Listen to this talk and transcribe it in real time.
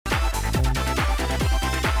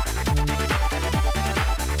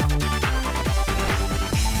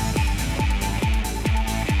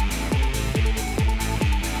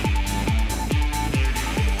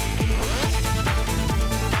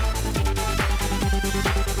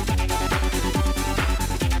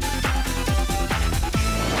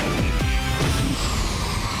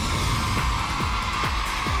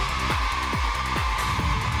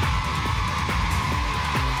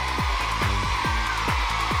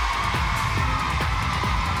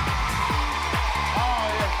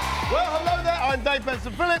I'm Dave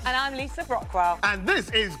Benson Phillips. And I'm Lisa Brockwell. And this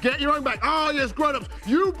is Get Your Own Back. Ah, yes, grown-ups,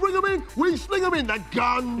 you bring them in, we sling them in. The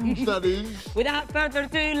guns, that is. Without further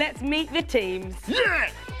ado, let's meet the teams. Yeah!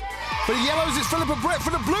 For the yellows, it's Philippa Brett. For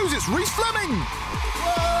the blues, it's Reece Fleming.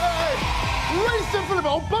 Yay! Reece and Philippa,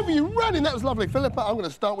 oh, both of you running. That was lovely. Philippa, I'm going to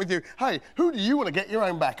start with you. Hey, who do you want to get your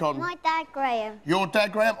own back on? My dad, Graham. Your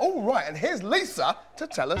dad, Graham? All right, and here's Lisa to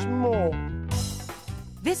tell us more.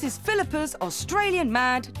 This is Philippa's Australian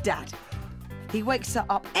mad dad. He wakes her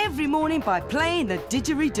up every morning by playing the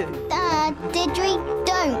didgeridoo. Dad,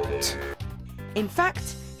 don't. In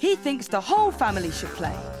fact, he thinks the whole family should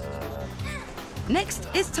play. Next,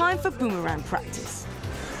 it's time for boomerang practice.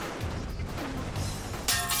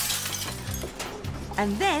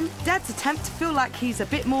 And then Dad's attempt to feel like he's a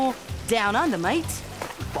bit more down under, mate.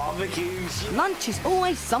 Barbecues. Lunch is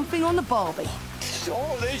always something on the barbie.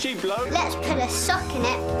 Oh, there she blows. Let's put a sock in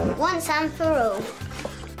it, once and for all.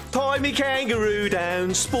 Tie me kangaroo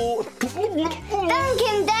down, sport. Thank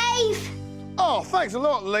him, Dave. Oh, thanks a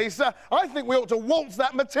lot, Lisa. I think we ought to waltz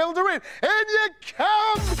that Matilda in. In you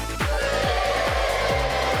come!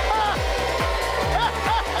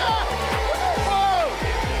 Whoa!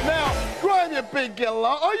 Now, Graham, you big girl,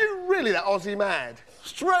 are you really that Aussie mad?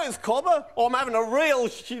 Strength, cobber. I'm having a real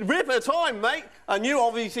ripper time, mate. And you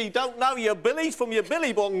obviously don't know your billies from your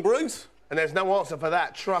billy bong, Bruce. And there's no answer for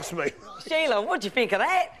that, trust me. Sheila, what do you think of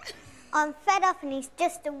that? I'm fed up and he's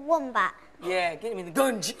just a wombat. Yeah, get him in the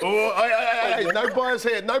gunge. Oh, hey, no bias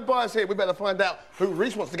here, no bias here. We better find out who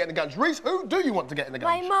Reece wants to get in the guns. Reece, who do you want to get in the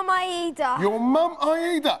guns? My mum, Aida. Your mum,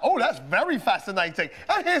 Aida. Oh, that's very fascinating.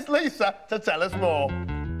 And here's Lisa to tell us more.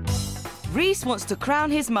 Reece wants to crown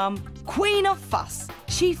his mum Queen of Fuss.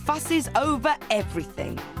 She fusses over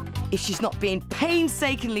everything. If she's not being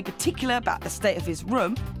painstakingly particular about the state of his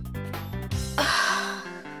room,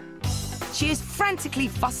 she is frantically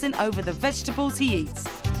fussing over the vegetables he eats,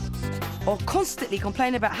 or constantly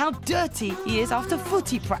complaining about how dirty he is after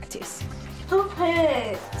footy practice. Stop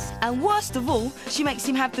it. And worst of all, she makes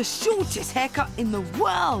him have the shortest haircut in the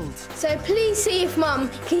world. So please see if Mum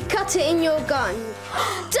can cut it in your gun.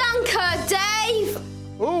 Danke, Dave!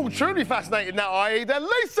 Oh, truly fascinating now, Aida.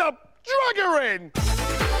 Lisa, drag her in!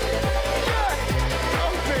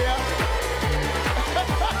 Oh, dear.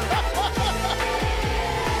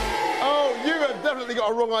 Oh, you have definitely got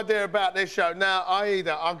a wrong idea about this show. Now,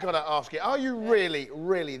 Aida, I've got to ask you, are you really,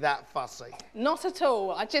 really that fussy? Not at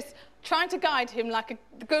all. I just trying to guide him like a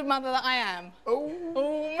good mother that I am.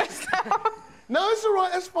 Oh, messed up. No, it's all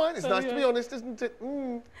right, that's fine. It's nice to be honest, isn't it?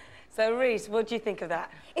 So, Reece, what do you think of that?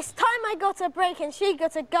 It's time I got a break and she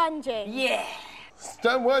got a gungeon. Yeah.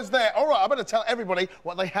 Stern words there. All right, I better tell everybody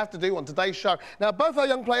what they have to do on today's show. Now, both our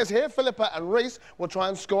young players here, Philippa and Reece, will try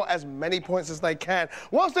and score as many points as they can.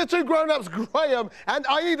 Whilst their two grown-ups, Graham and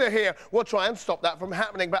Aida here, will try and stop that from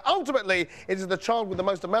happening. But ultimately, it is the child with the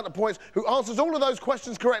most amount of points who answers all of those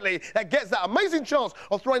questions correctly that gets that amazing chance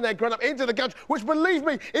of throwing their grown-up into the gunge, which, believe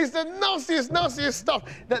me, is the nastiest stuff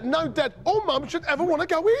that no dad or mum should ever want to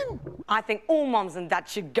go in. I think all mums and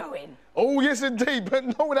dads should go in. Oh, yes, indeed, but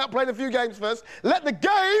not without playing a few games first. Let the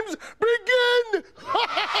games begin!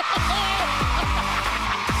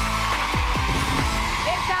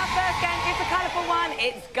 It's our first game. It's a colourful one.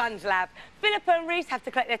 It's Guns Lab. Philippa and Reece have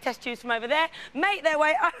to collect their test tubes from over there, make their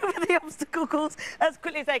way over the obstacle course as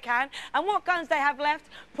quickly as they can, and what guns they have left,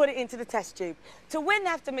 put it into the test tube. To win, they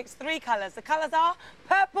have to mix 3 colours. The colours are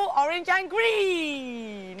purple, orange and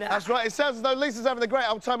green. That's right. It sounds as though Lisa's having a great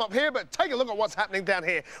old time up here, but take a look at what's happening down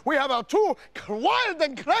here. We have our two wild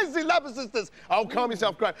and crazy Labber sisters. Oh, calm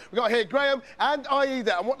yourself, Graham. We've got here Graham and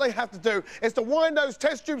Aida, and what they have to do is to wind those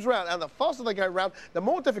test tubes round, and the faster they go round, the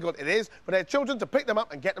more difficult it is for their children to pick them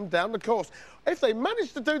up and get them down the course. If they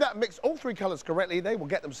manage to do that and mix all 3 colours correctly, they will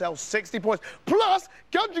get themselves 60 points, plus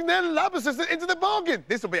gunging their Labber sisters into the bargain.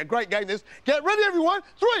 This will be a great game, this. Get ready, everyone.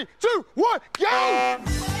 3, 2, 1, go!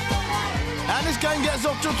 And this game gets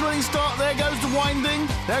off to a thrilling start. There goes the winding.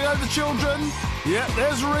 There go the children. Yep,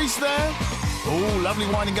 there's Reece there. Oh, lovely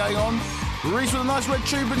winding going on. Reece with a nice red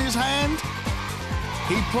tube in his hand.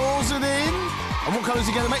 He pours it in. And what colour is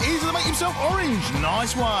he going to make? He's going to make himself orange.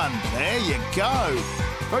 Nice one. There you go.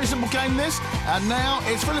 Very simple game, this. And now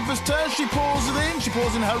it's Philippa's turn. She pours it in. She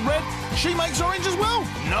pours in her red. She makes orange as well.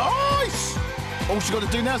 Nice. All she's got to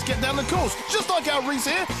do now is get down the course. Just like our Reece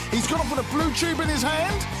here. He's gone off with a blue tube in his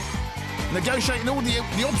hand. Negotiating all the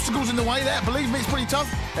obstacles in the way there. Believe me, it's pretty tough.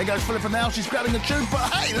 There goes Philippa now. She's grabbing the tube. But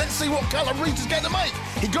hey, let's see what colour Reece is going to make.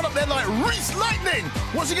 He got up there like Reece Lightning.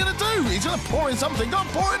 What's he going to do? He's going to pour in something. Go on,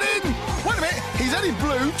 pour it in. Wait a minute. He's added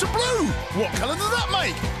blue to blue. What colour does that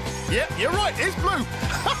make? Yeah, you're right, it's blue.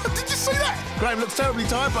 Did you see that? Graham looks terribly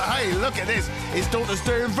tired, but hey, look at this. His daughter's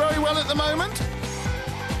doing very well at the moment.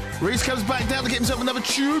 Reece comes back down to get himself another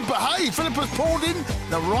tube, but hey, Philippa's poured in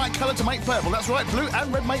the right colour to make purple. That's right, blue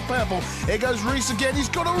and red make purple. Here goes Reece again. He's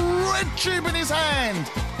got a red tube in his hand.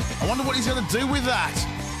 I wonder what he's going to do with that.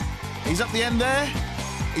 He's up the end there.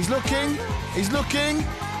 He's looking. He's looking.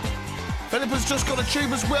 Philippa's just got a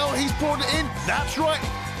tube as well. He's poured it in. That's right.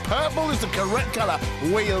 Purple is the correct colour.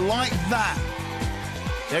 We like that.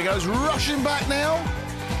 There goes rushing back now.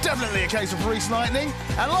 Definitely a case of Reece lightning.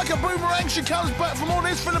 And like a boomerang, she comes back from all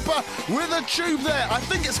this, Philippa, with a tube there. I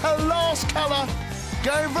think it's her last colour.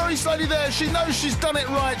 Going very slowly there. She knows she's done it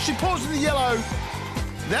right. She pours in the yellow.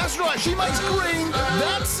 That's right, she makes green.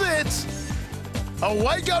 That's it.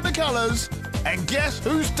 Away go the colours. And guess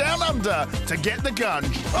who's down under to get the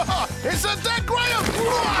gunge? It's a dead Graham!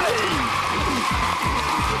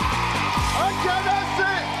 OK, that's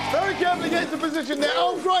it. Very carefully get into position there.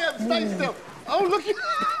 Oh, Graham, stay still. Oh, look at...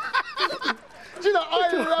 Do you know,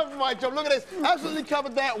 I love my job. Look at this. Absolutely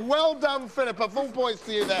covered there. Well done, Philippa. Full points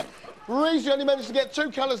to you there. Reece, you only managed to get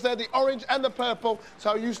 2 colours there, the orange and the purple,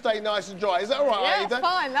 so you stay nice and dry. Is that all right, Aida? Yeah,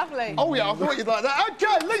 fine, lovely. Oh, yeah, I thought you'd like that.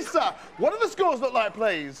 OK, Lisa, what do the scores look like,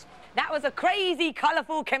 please? That was a crazy,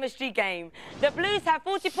 colourful chemistry game. The Blues have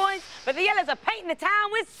 40 points, but the Yellows are painting the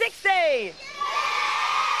town with 60.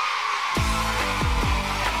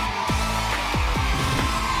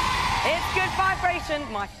 It's Good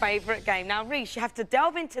Vibration, my favourite game. Now, Reece, you have to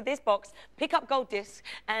delve into this box, pick up gold discs,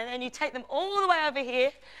 and then you take them all the way over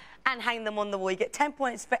here and hang them on the wall. You get 10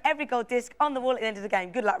 points for every gold disc on the wall at the end of the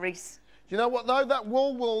game. Good luck, Reece. You know what, though? That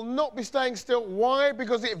wall will not be staying still. Why?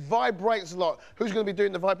 Because it vibrates a lot. Who's going to be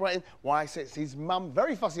doing the vibrating? Why, it's his mum,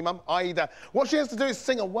 very fussy mum, Aida. What she has to do is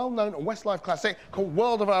sing a well-known Westlife classic called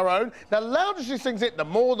World of Our Own. The louder she sings it, the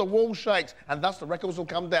more the wall shakes, and thus the records will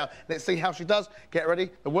come down. Let's see how she does. Get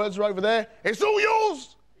ready. The words are over there. It's all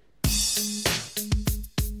yours!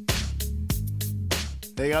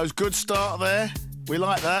 There goes. Good start there. We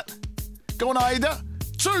like that. Go on, Aida.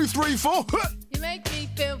 2, 3, 4. You make me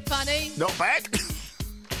feel funny. Not back.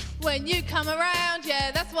 When you come around,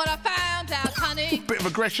 yeah, that's what I found out, honey. Bit of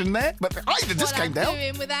aggression there, but Aida just came down. What I'm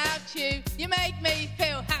doing without you, you make me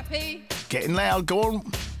feel happy. Getting loud, go on.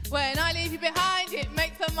 When I leave you behind, it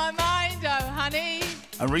makes up my mind, oh, honey.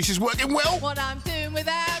 And Reece is working well. What I'm doing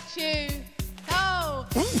without you, oh.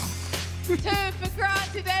 Took for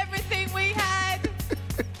granted everything we had.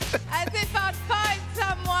 As if I'd find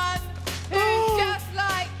someone who's just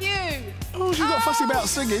like you. Oh, she's not fussy about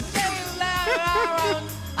singing.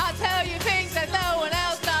 I tell you things that no one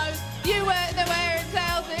else knows. You weren't where it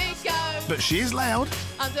tells it goes. But she is loud.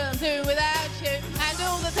 I'm doing without you and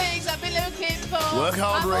all the things I've been looking for. Work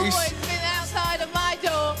hard, Reece. I've always been outside of my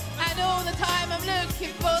door, and all the time I'm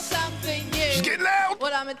looking for something new. She's getting loud.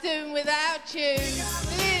 What am I doing without you?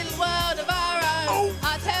 The little world of our own. Oh.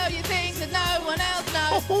 I tell you things that no one else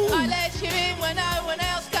knows. Oh. I let you in where no one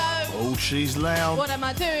else goes. Oh, she's loud. What am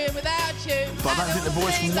I doing without you? But I don't think the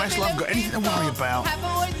boys from Westlife have got anything to worry about. Have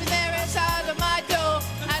always been there inside of my door,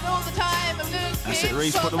 and all the time I'm looking. That's it,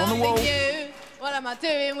 Reece, for put them on the wall. new. What am I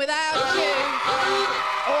doing without you?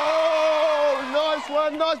 Oh, nice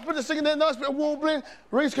one. Nice bit of singing there, nice bit of warbling.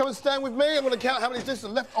 Reece, come and stand with me. I'm going to count how many discs are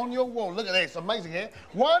left on your wall. Look at this, amazing here.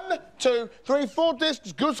 1, 2, 3, 4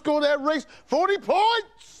 discs. Good score there, Reece. 40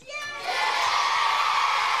 points!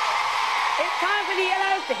 It's time for the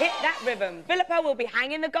Yellows to hit that rhythm. Philippa will be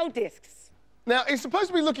hanging the gold discs. Now, he's supposed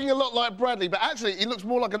to be looking a lot like Bradley, but actually he looks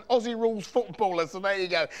more like an Aussie rules footballer, so there you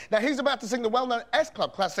go. Now, he's about to sing the well-known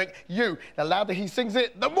S-Club classic, You. The louder he sings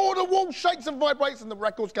it, the more the wall shakes and vibrates and the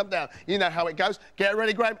records come down. You know how it goes. Get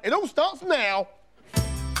ready, Graham. It all starts now.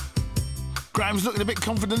 Graham's looking a bit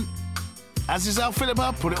confident. As is our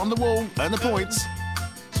Philippa. Put it on the wall. Earn the points.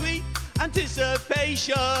 Sweet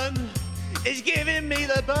anticipation is giving me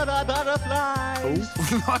the butterflies.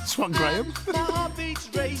 Oh, nice one, Graham. My heartbeat's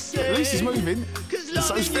racing. At least he's moving. And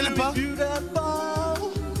so's Philippa.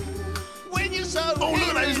 When you're so oh, look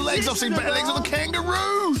at those legs. I've seen better legs on the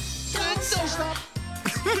kangaroo. Don't stop.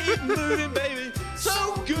 Keep moving, baby.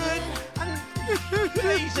 So good and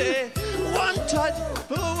crazy. One touch.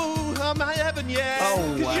 Oh, I'm not heaven yet.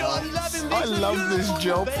 Oh, wow. I love this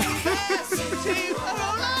job.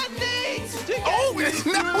 Oh,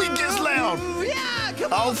 now he gets loud. Yeah,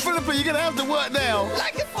 come on. Oh, Philippa, you're going to have to work now.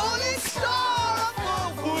 Like a falling star, I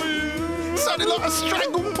fall for you. Sounded like a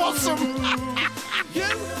strangled possum. You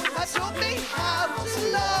have taught me how to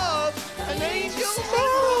love an angel.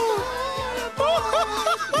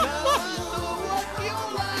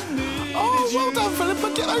 Oh, well done, Philippa.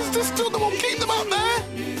 Get those discs on the wall. Keep them up there.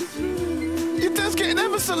 Your desk get getting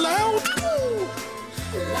ever so loud.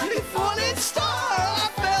 If wanted star, I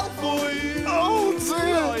fell for you. Oh,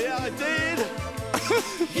 dear. Oh, yeah, I did.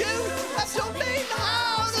 You have taught me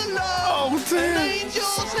how to love. Oh, dear. An angel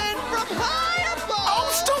sent from high above. Oh,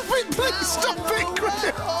 stop it, please. Stop it,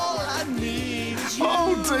 Graham. All I need is you.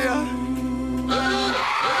 Oh, dear.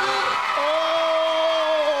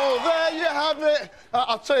 Oh, there you have it.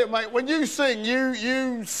 I'll tell you, mate, when you sing,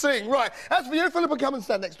 you sing. Right, as for you, Philippa, come and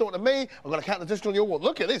stand next door to me. I'm going to count the discs on your wall.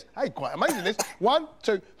 Look at this. Hey, quite amazing, this. 1,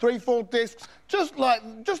 2, 3, 4 discs. Just like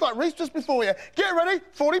Reece just before you. Get ready,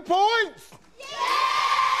 40 points. Yeah!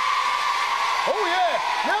 Oh, yeah.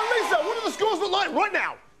 Now, Lisa, what do the scores look like right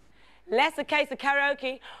now? Less a case of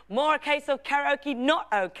karaoke, more a case of karaoke not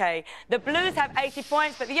okay. The Blues have 80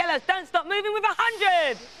 points, but the Yellows don't stop moving with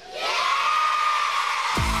 100. Yeah!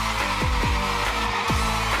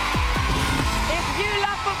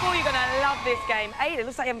 Football, you're going to love this game. Aida,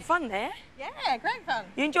 looks like you're having fun there. Yeah, great fun.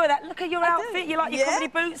 You enjoy that? Look at your outfit. You like your comedy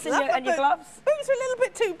boots and your gloves? Boots are a little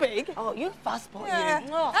bit too big. Oh, you fussbot, yeah. you.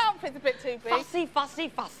 Oh. Outfit's a bit too big. Fussy, fussy,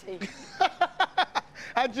 fussy.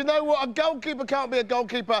 And you know what? A goalkeeper can't be a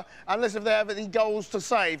goalkeeper unless if they have any goals to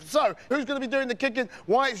save. So, who's going to be doing the kicking?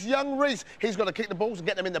 Why, it's young Reece. He's got to kick the balls and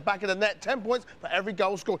get them in the back of the net. 10 points for every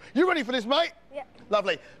goal scored. You ready for this, mate? Yeah.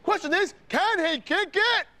 Lovely. Question is, can he kick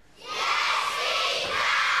it?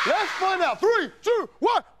 Let's find out. 3, 2,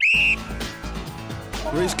 1.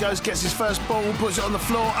 Reece goes, gets his first ball, puts it on the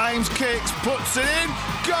floor, aims, kicks, puts it in.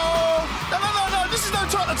 Goal! No. This is no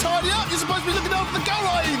time to tidy up. You're supposed to be looking after the goal,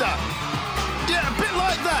 Aida. Yeah, a bit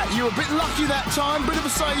like that. You were a bit lucky that time. Bit of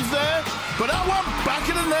a save there. But that one, back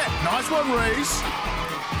in the net. Nice one, Reece.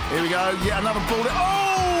 Here we go. Yet another ball.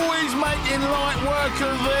 Oh, he's making light work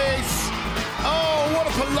of this. Oh, what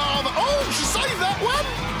a palaver. Oh, she saved that one.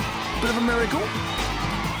 Bit of a miracle.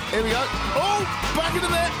 Here we go. Oh, back in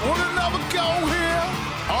the net. Want another goal here.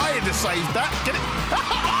 Aida saved that. Get it?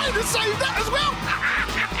 Aida saved that as well.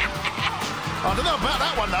 I don't know about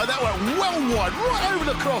that one, though. That went well wide, right over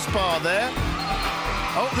the crossbar there.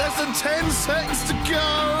 Oh, less than 10 seconds to go.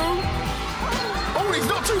 Oh,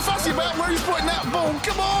 he's not too fussy about where he's putting that ball.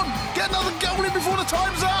 Come on, get another goal in before the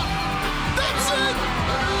time's up. That's it.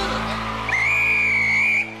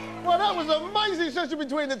 Well, that was an amazing session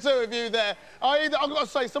between the two of you there. I've got to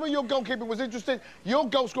say, some of your goalkeeping was interesting. Your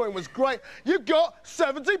goal scoring was great. You got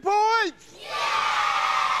 70 points. Yeah!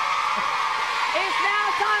 It's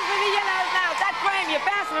now time for the Yellows now. That's Graham, you're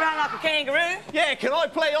bouncing around like a kangaroo. Yeah, can I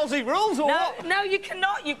play Aussie rules or what? No, you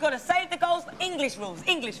cannot. You've got to save the goals. English rules.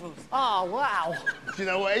 Oh, wow. Do you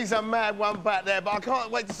know what? He's a mad one back there, but I can't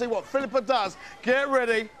wait to see what Philippa does. Get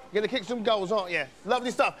ready. You're going to kick some goals, aren't you?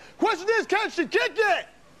 Lovely stuff. Question is, can she kick it?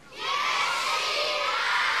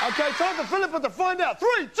 OK, time for Philippa to find out.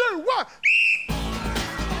 3, 2, 1.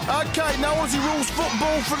 OK, no Aussie rules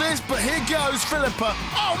football for this, but here goes Philippa.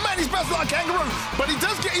 Oh, man, he's bouncing like a kangaroo, but he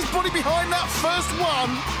does get his body behind that first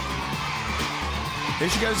one. Here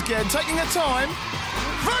she goes again, taking her time.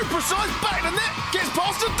 Very precise, back in the net, gets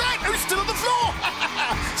past the deck, who's still on the floor.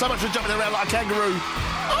 So much for jumping around like a kangaroo.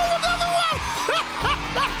 Oh, another one!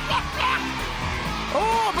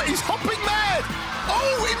 Oh, but he's hopping mad.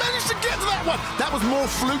 Oh, he managed to get to that one. That was more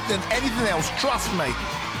fluke than anything else, trust me.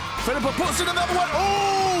 Philippa puts in another one.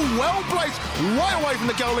 Oh, well placed. Right away from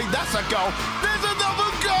the goalie. That's a goal. There's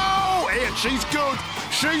another goal. Here, she's good.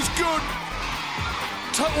 She's good.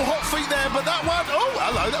 Total hot feet there, but that one... Oh,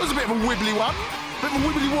 hello. That was a bit of a wibbly one. Bit of a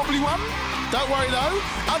wibbly-wobbly one. Don't worry, though.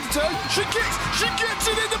 Underturn. She kicks. She gets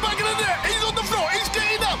it in the back of the net. He's on the floor. He's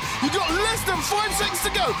getting up. You've got less than 5 seconds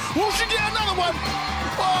to go. Will she get another one?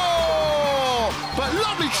 Oh! But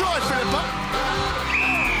lovely try, Philippa.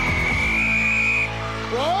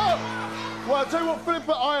 Well, I'll tell you what,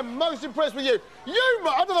 Philippa, I am most impressed with you.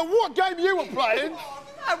 I don't know what game you were playing.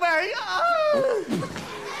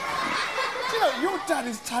 You know, your dad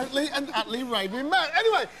is totally and utterly raving mad.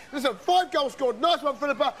 Anyway, listen, 5 goals scored. Nice one,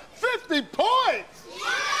 Philippa. 50 points!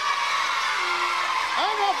 Yeah!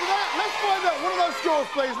 And after that, let's find out one of those scores,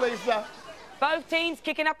 please, Lisa. Both teams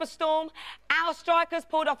kicking up a storm. Our strikers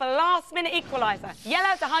pulled off a last-minute equaliser.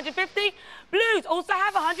 Yellows 150. Blues also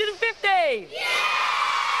have 150. Yeah!